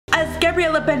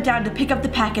Gabriella bent down to pick up the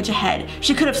package ahead,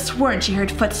 she could have sworn she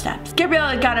heard footsteps.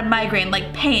 Gabriella got a migraine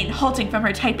like pain halting from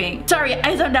her typing. Sorry,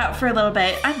 I zoned out for a little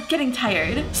bit. I'm getting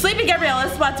tired. Sleepy Gabriella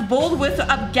spots bold whiffs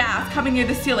of gas coming near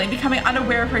the ceiling, becoming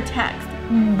unaware of her text.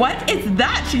 What is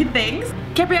that, she thinks?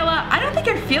 Gabriella, I don't think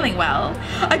you're feeling well.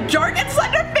 A dark and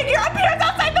slender figure appears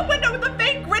outside the window with a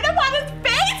fake grin upon his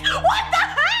face. What the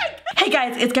heck? Hey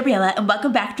guys, it's Gabriella and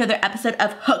welcome back to another episode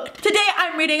of Hooked. Today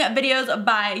I'm reading videos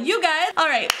by you guys.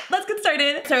 Alright, let's get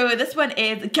started. So this one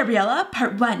is Gabriella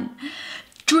Part 1.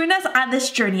 Join us on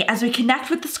this journey as we connect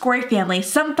with the SKORYS family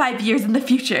some 5 years in the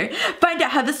future. Find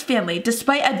out how this family,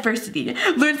 despite adversity,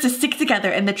 learns to stick together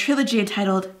in the trilogy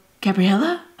entitled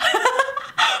Gabriella?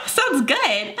 Sounds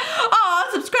good. Aw,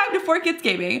 subscribe to 4Kids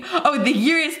Gaming. Oh, the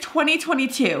year is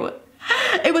 2022.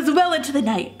 It was well into the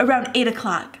night, around 8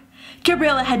 o'clock.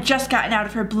 Gabriella had just gotten out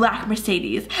of her black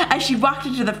Mercedes as she walked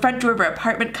into the front door of her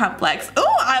apartment complex. Ooh,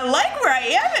 I like where I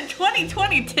am in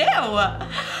 2022.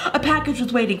 A package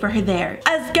was waiting for her there.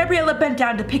 As Gabriella bent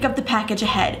down to pick up the package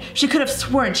ahead, she could have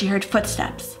sworn she heard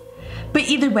footsteps. But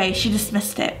either way, she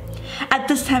dismissed it. At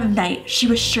this time of night, she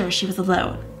was sure she was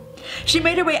alone. She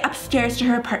made her way upstairs to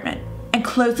her apartment and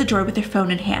closed the door with her phone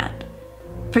in hand,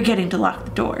 forgetting to lock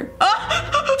the door.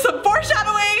 Oh, some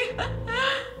foreshadowing!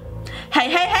 Hey,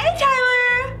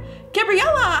 Tyler!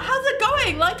 Gabriella, how's it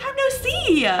going? Long time no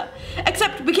see!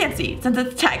 Except we can't see since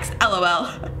it's text, LOL.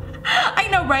 I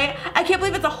know, right? I can't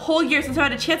believe it's a whole year since I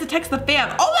had a chance to text the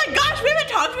fam. Oh my gosh, we haven't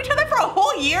talked to each other for a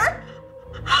whole year?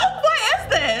 What is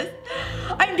this?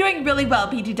 I'm doing really well,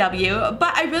 BTW,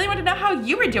 but I really want to know how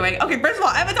you were doing. Okay, first of all,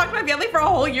 I haven't talked to my family for a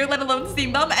whole year, let alone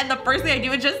seen them, and the first thing I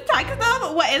do is just text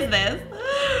them? What is this?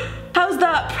 How's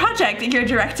the project you're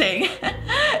directing?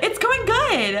 It's going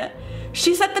good.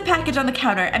 She set the package on the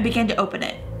counter and began to open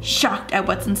it, shocked at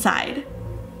what's inside.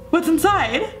 What's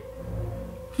inside?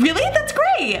 Really? That's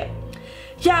great.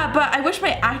 Yeah, but I wish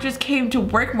my actors came to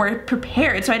work more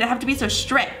prepared so I didn't have to be so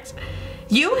strict.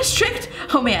 You? Strict?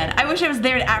 Oh man, I wish I was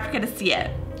there in Africa to see it.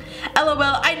 LOL,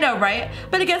 I know, right?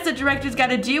 But I guess the director's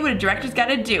gotta do what a director's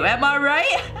gotta do, am I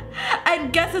right? I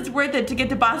guess it's worth it to get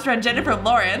to boss around Jennifer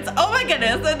Lawrence. Oh my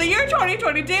goodness, the year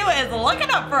 2022 is looking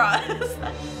up for us.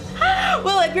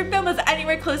 Well, if your film is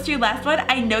anywhere close to your last one,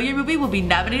 I know your movie will be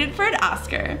nominated for an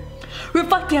Oscar.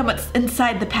 Reflecting on what's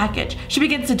inside the package, she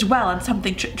begins to dwell on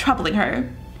something troubling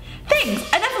her. Thanks,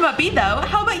 enough about me though.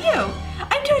 How about you?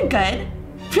 I'm doing good.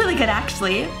 Really good,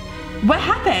 actually. What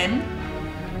happened?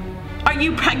 Are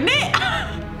you pregnant?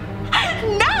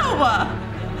 No!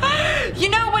 You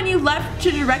know when you left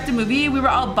to direct a movie, we were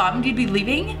all bummed you'd be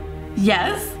leaving?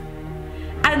 Yes.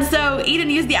 And so Eden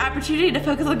used the opportunity to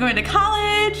focus on going to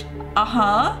college.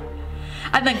 Uh-huh.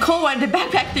 And then Cole wanted to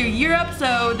backpack through Europe,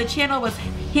 so the channel was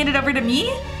handed over to me?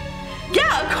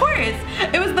 Yeah, of course.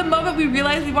 It was the moment we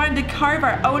realized we wanted to carve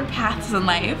our own paths in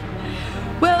life.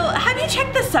 Well, have you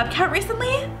checked the sub count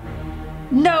recently?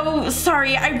 No,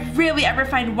 sorry, I rarely ever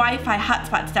find Wi-Fi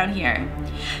hotspots down here.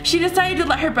 She decided to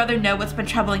let her brother know what's been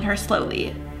troubling her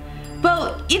slowly.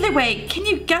 Well, either way, can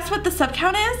you guess what the sub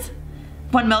count is?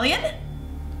 1 million?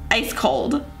 Ice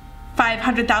cold.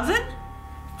 500,000?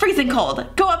 Freezing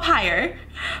cold. Go up higher.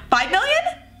 5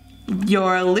 million?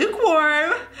 You're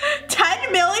lukewarm.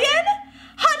 10 million?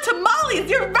 Hot tamales,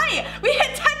 you're right! We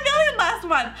hit 10 million last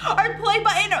month! Our play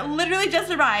button literally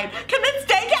just arrived. Can this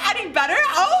day get any better?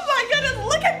 Oh my goodness,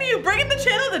 look at me bringing the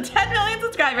channel to 10 million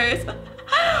subscribers.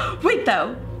 Wait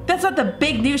though, that's not the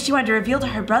big news she wanted to reveal to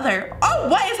her brother. Oh,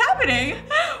 what is happening?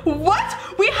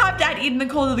 What? We have to add Eden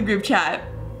and Cole to the group chat.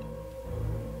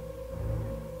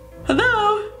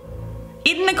 Hello?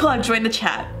 Eden and Cole have joined the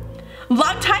chat.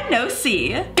 Long time no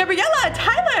see. Gabriella,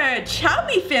 Tyler, ciao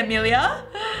mi familia.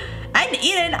 And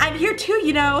Eden, I'm here too,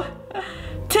 you know.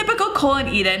 Typical Cole and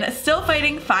Eden, still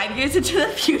fighting 5 years into the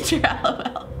future,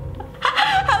 LOL.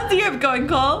 How's the Europe going,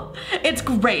 Cole? It's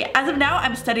great. As of now,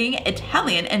 I'm studying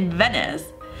Italian in Venice.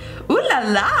 Ooh la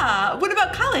la! What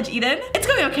about college, Eden? It's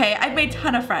going okay. I've made a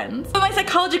ton of friends. But my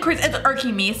psychology course is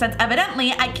irking me since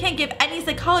evidently I can't give any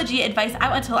psychology advice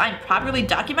out until I'm properly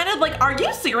documented. Like, are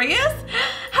you serious?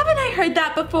 Haven't I heard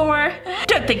that before?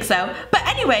 Don't think so. But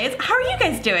anyways, how are you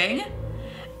guys doing?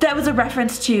 That was a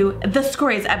reference to the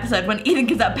SKORYS episode when Eden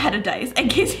gives out peta dice, in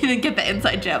case you didn't get the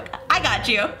inside joke. I got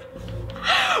you.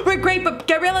 We're great, but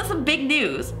Gabriella has some big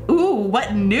news. Ooh,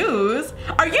 what news?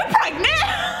 Are you pregnant?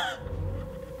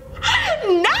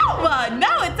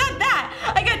 No, it's not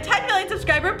that. I got 10 million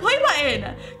subscriber play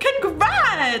button.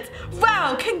 Congrats.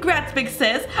 Wow, congrats, big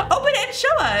sis. Open it and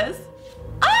show us.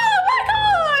 Oh my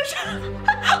gosh.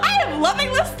 I am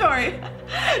loving this story.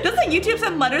 Doesn't YouTube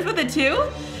send letters with it too?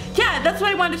 Yeah, that's what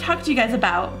I wanted to talk to you guys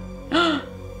about.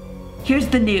 Here's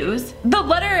the news. The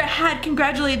letter had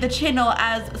congratulated the channel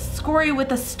as SKORY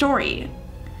with a story.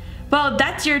 Well,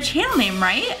 that's your channel name,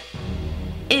 right?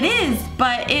 It is,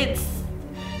 but it's...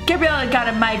 Gabriella got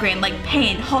a migraine, like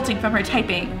pain halting from her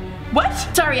typing. What?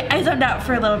 Sorry, I zoned out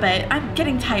for a little bit. I'm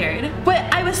getting tired. What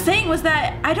I was saying was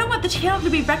that I don't want the channel to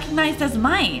be recognized as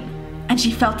mine. And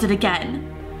she felt it again.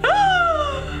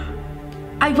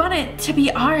 I want it to be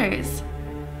ours.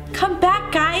 Come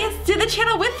back, guys. Do the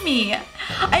channel with me.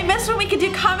 I miss when we could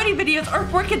do comedy videos or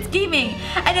 4Kids gaming.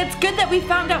 And it's good that we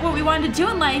found out what we wanted to do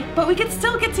in life, but we could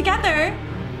still get together.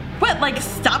 What, like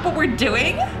stop what we're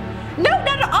doing? No,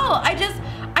 not at all.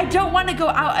 I don't want to go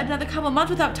out another couple months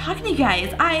without talking to you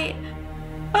guys.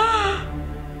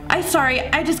 I'm sorry,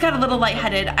 I just got a little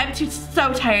lightheaded. I'm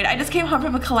so tired. I just came home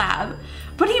from a collab.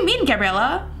 What do you mean,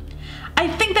 Gabriella? I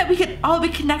think that we could all be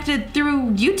connected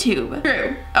through YouTube.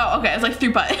 Through. Oh, okay, I was like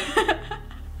through butt.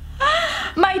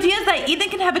 My idea is that Ethan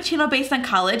can have a channel based on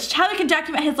college, Tyler can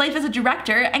document his life as a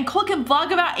director, and Cole can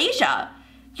vlog about Asia.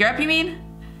 Europe, you mean?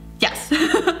 Yes.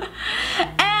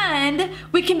 And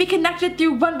we can be connected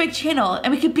through one big channel,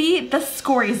 and we could be the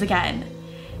SKORYS again.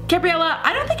 Gabriella,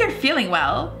 I don't think you're feeling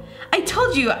well. I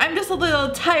told you, I'm just a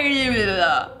little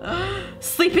tired.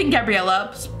 Sleeping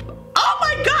Gabriella. Oh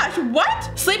my gosh,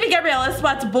 what? Sleeping Gabriella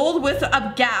spots bold wisp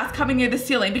of gas coming near the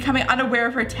ceiling, becoming unaware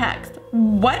of her text.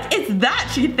 What is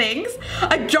that, she thinks?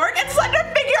 A dark and slender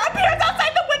figure appears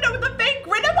outside the window with a faint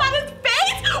grin upon his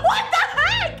face? What the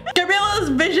heck? Gabriella's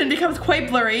vision becomes quite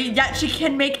blurry, yet she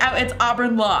can make out its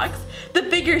auburn locks. The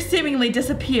figure seemingly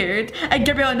disappeared, and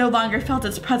Gabriella no longer felt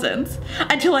its presence,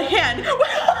 until a hand, which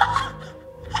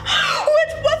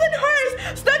wasn't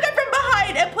hers, snuck up from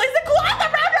behind and placed a cloth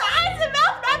around her eyes and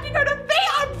mouth, prompting her to faint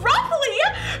abruptly.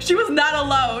 She was not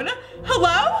alone.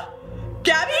 Hello?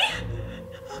 Gabby?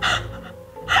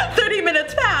 30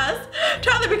 minutes pass.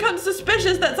 Tyler becomes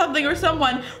suspicious that something or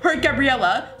someone hurt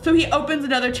Gabriella, so he opens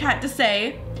another chat to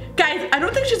say, guys, I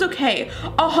don't think she's okay.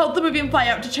 I'll halt the movie and fly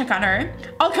out to check on her.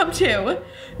 I'll come too.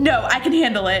 No, I can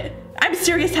handle it. I'm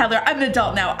serious, Tyler. I'm an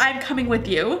adult now. I'm coming with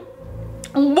you.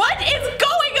 What is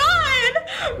going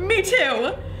on? Me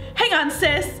too. Hang on,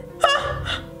 sis.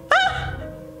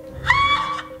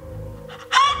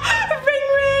 Ring,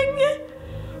 ring.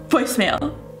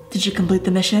 Voicemail. Did you complete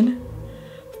the mission?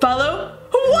 Follow?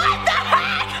 What the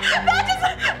heck? That just,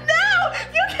 no,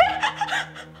 you can't.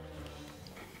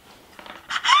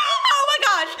 Oh my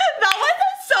gosh, that was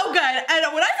so good.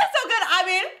 And when I say so good, I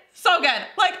mean so good.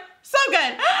 Like, so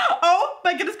good. Oh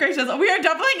my goodness gracious. We are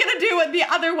definitely gonna do the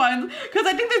other ones because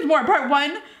I think there's more. Part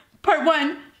one.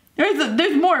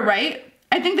 There's more, right?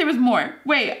 I think there was more.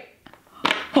 Wait.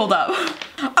 Hold up.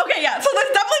 Okay, yeah, so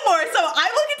there's definitely more. So I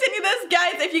will continue this,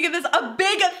 guys, if you give this a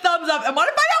big thumbs up and want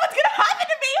to find out what's gonna happen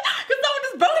to me because someone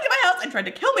just broke into my house and tried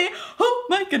to kill me. Oh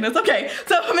my goodness. Okay,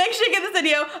 so make sure you give this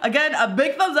video, again, a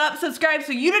big thumbs up, subscribe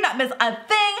so you do not miss a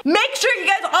thing. Make sure you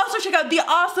guys also check out the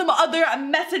awesome other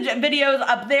message videos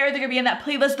up there. They're gonna be in that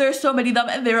playlist. There's so many of them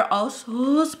and they're all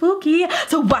so spooky.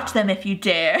 So watch them if you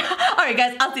dare. All right,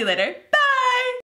 guys, I'll see you later.